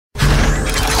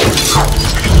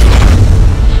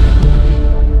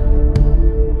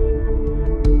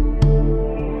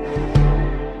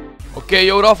Okei,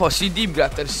 jõu rahvas, siin Team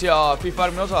Gratters ja Fifa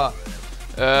järgmine osa.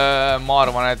 Ma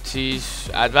arvan, et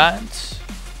siis Advance.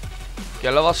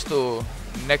 Kelle vastu?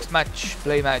 Next match,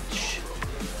 play match.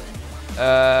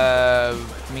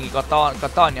 Mingi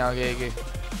Katania keegi.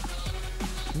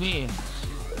 Nii.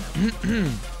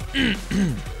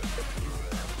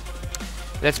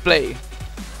 Let's play.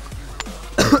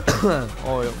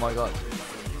 Oh my god.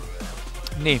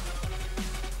 Nii.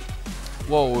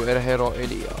 Wow, Erhero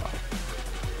Elia.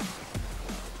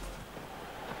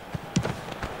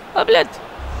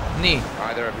 Nii.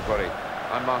 Hi there everybody.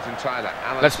 I'm Martin Tyler.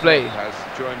 Let's play. Has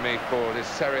joined me for this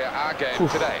Serie A game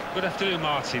today. Good afternoon,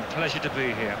 Martin. Pleasure to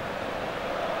be here.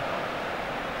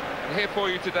 And here for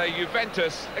you today,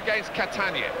 Juventus against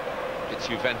Catania. It's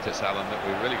Juventus, Alan, that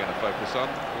we're really going to focus on.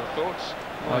 Your thoughts?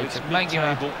 Well, it's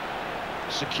mid-table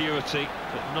security,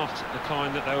 but not the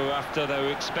kind that they were after. They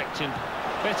were expecting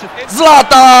better.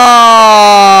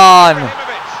 Zlatan!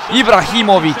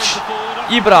 Ibrahimovic.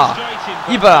 Ibra.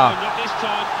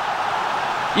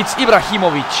 It's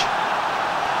Ibrahimovic.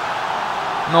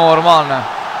 Normaalne.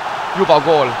 Juba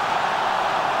gool.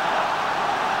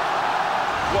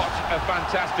 What a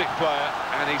fantastic player,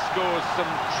 and he scores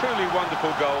some truly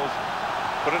wonderful goals.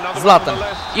 But another Zlatan.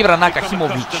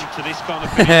 Ibrahimovic. He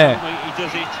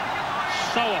does it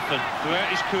so often throughout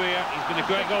his career. He's been a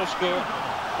great goal scorer.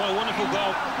 What a wonderful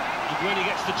goal. When he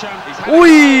gets the chance.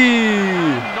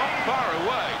 Ui! Not far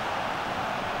away.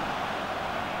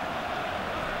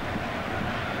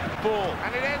 Ball,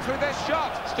 and it ends with this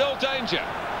shot. Still danger.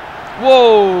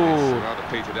 Wow!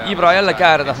 Ibra jälle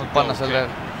käär tahtnud panna selle.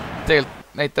 Tegelikult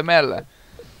näitame jälle.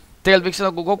 Tegelikult võiks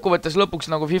nagu kokkuvõttes lõpuks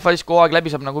nagu FIFA siis kogu aeg läbi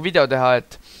saab nagu video teha,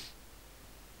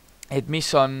 et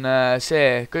mis on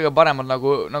see kõige paremad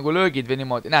nagu löögid või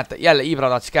niimoodi. Näete, jälle Ibra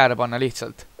tahtis kääre panna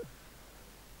lihtsalt.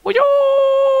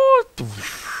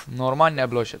 Normaalne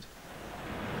blošed.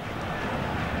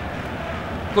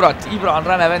 Kurat, Ibra on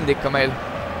räme vend ikka meil.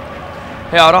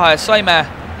 Hea raha eest saime,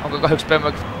 aga kahjuks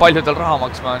peame paljudel raha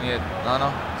maksma, nii et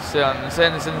no, see on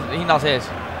hinna sees.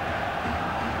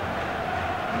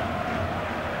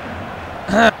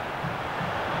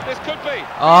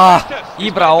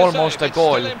 Ibra almost a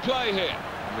goal.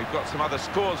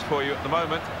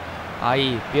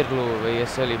 Ai, Pirlu või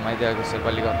kes see oli, ma ei tea, kes seal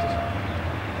palli kaotas.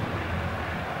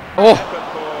 Oh!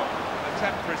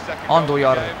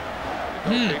 Andujar. I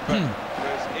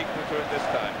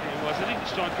think the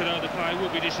striker of the player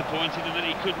would be disappointed and that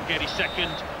he couldn't get his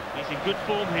second. He's in good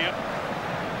form here.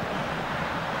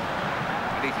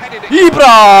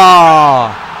 Ibra!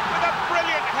 With a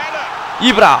brilliant header.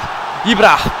 Ibra!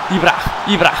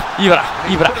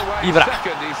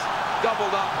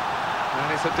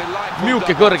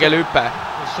 Miuke kõrgele hüpe.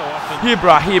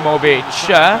 Ibrahimovic.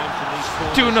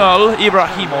 2-0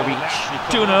 Ibrahimovic.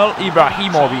 2-0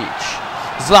 Ibrahimovic.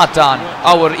 Zlatan,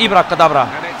 our Ibra Kadabra.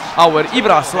 Our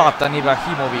Ibra Zlatan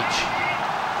Ibrahimovic.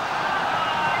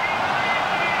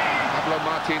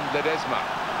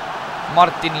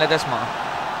 Martin Ledesma.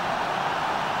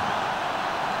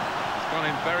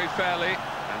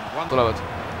 Tulevad.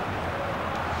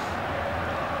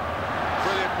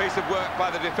 Brilliant piece of work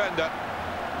by the defender.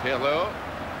 Pirlo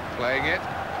playing it.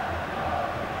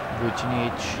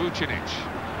 Vucinic.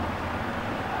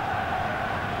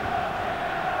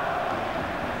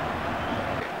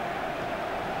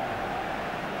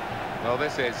 Well,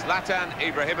 this is Zlatan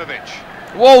Ibrahimovic.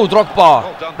 Wow, Drogba.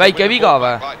 Väike viga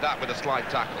või? Like that with a slide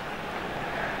tackle.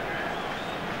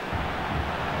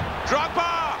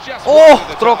 Drogba! Oh,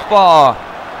 Drogba!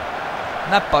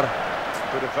 Näppar.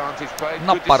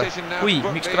 Nappar. Ui,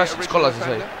 miks krassiks kollase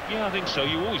sai? Yeah, I think so.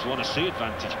 You always want to see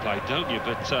advantage play, don't you?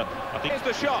 But I think here's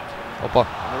the shot. Opa.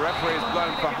 The referee is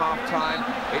blown for half time.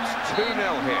 It's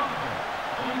 2-0 here.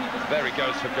 There he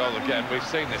goes for goal again. We've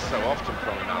seen this so often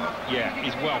from him, Alan. Yeah,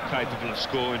 he's well capable of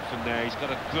scoring from there. He's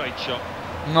got a great shot.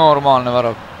 Normaalne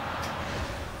värav.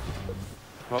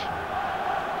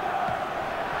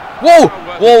 Wow!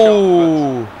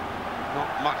 Wow!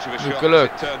 Not much of a shot as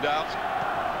it turned out.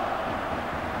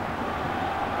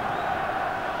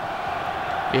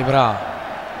 Ibra.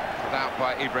 Put out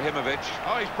by Ibrahimovic.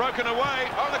 Oh, he's broken away.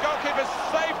 Oh, the goalkeeper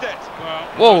saved it.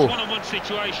 Well, it's one-on-one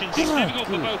situations. It's difficult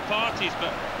for both parties,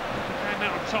 but came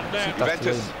out on top there.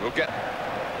 Juventus will get.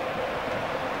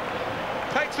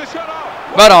 Takes the shot off.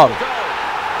 Värav.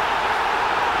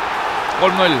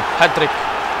 3-0, hat-trick.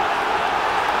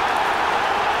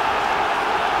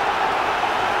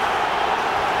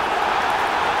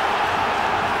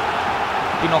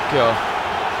 Pinocchio.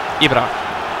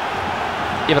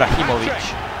 Ibrahimovic.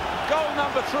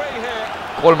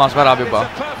 Kolmas värav juba.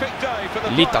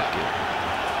 Litaki.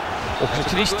 Oh,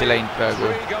 see risti läinud peaaegu.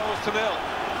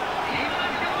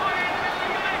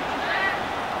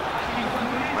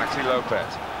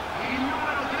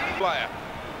 Player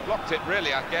blocked it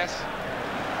really, I guess.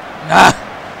 Nah.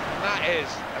 That is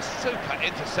a super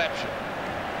interception.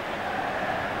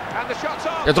 And the shot's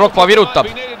on. Ja Drogba virutab.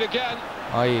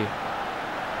 Ai.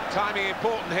 Timing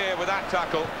important here with that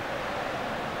tackle.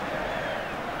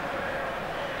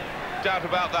 Doubt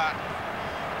about that.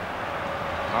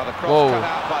 Oh, the cross cut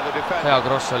out by the defender. Hea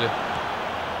cross oli.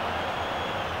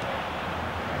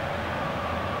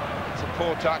 It's a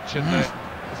poor touch and the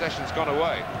possession's gone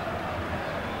away.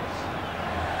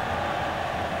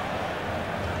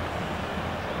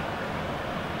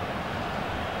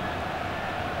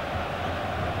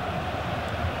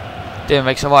 Teeme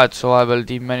väikse vahetuse vahepeal,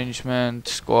 team management,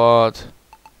 squad.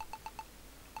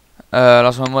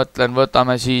 Las ma mõtlen,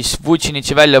 võtame siis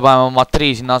Vucinici välja, paneme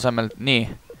Matri sinna asemel,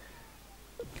 nii.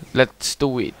 Let's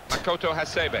do it.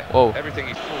 Wow.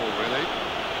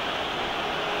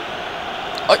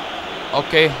 Oi,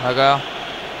 okei, väga hea.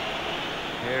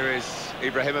 Here is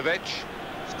Ibrahimovic,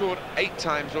 scored 8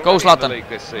 times Go, already in Zlatan. the league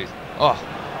this season. Oh.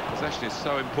 Possession is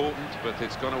so important, but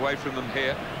it's gone away from them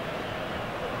here.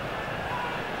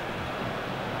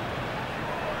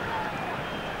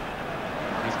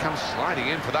 He's come sliding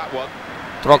in for that one.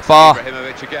 Drogba.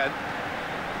 Ibrahimovic again.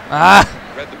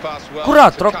 Read the pass well.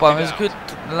 Kurat, Drogba, mis küll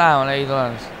lähemal ei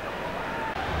tule.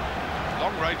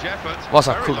 Long range effort.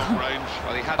 Vasakul.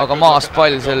 Aga maast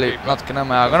pall, see oli natuke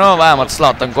nõmme, aga no vähemalt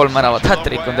Zlatan 3 väravat,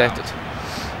 hat-trick on tehtud.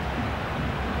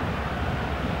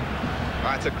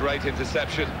 That's a great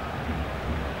interception.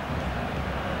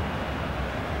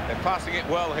 They're passing it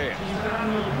well here.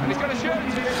 And he's going to shoot.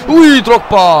 Ui,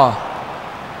 Drogba.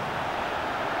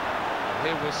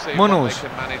 Here we'll see Mõnus. what they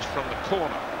can manage from the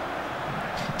corner.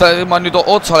 Ma nüüd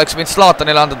otsa oleks võinud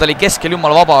Zlatanile anda, ta oli keskel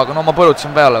jumala vaba, aga no ma põlutasin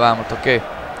peale vähemalt, okei.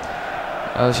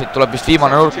 Siit tuleb vist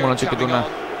viimane nurk, mul on siuke tunne.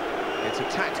 It's a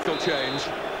tactical change.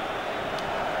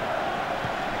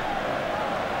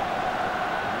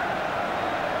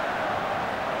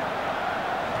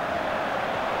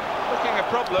 Looking a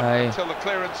problem until the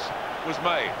clearance was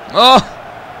made. Oh!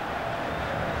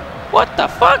 What the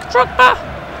fuck, Drogba?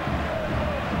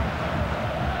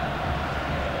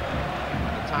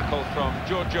 Tackle from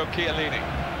Giorgio Chiellini.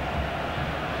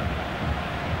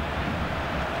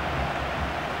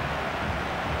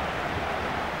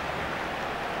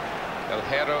 El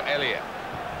Hero Elia.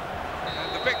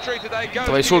 And the victory today goes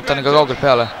ta või Sultaniga kaugelt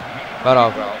peale.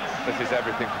 Värav. Well, this is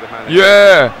everything for the manager.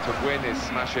 Yeah! To win is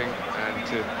smashing and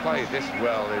to play this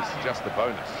well is just a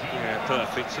bonus. Yeah,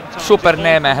 perfect.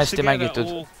 Supereme, hästi mängitud.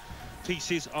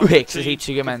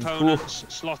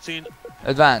 970.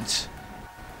 Advance.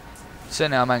 See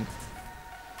on hea mäng.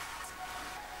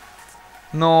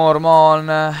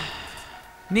 Normaalne.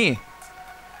 Nii.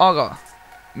 Aga,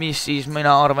 mis siis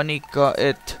mina arvan ikka,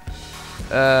 et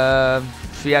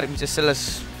järgmises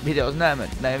selles videos näeme,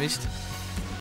 näemist.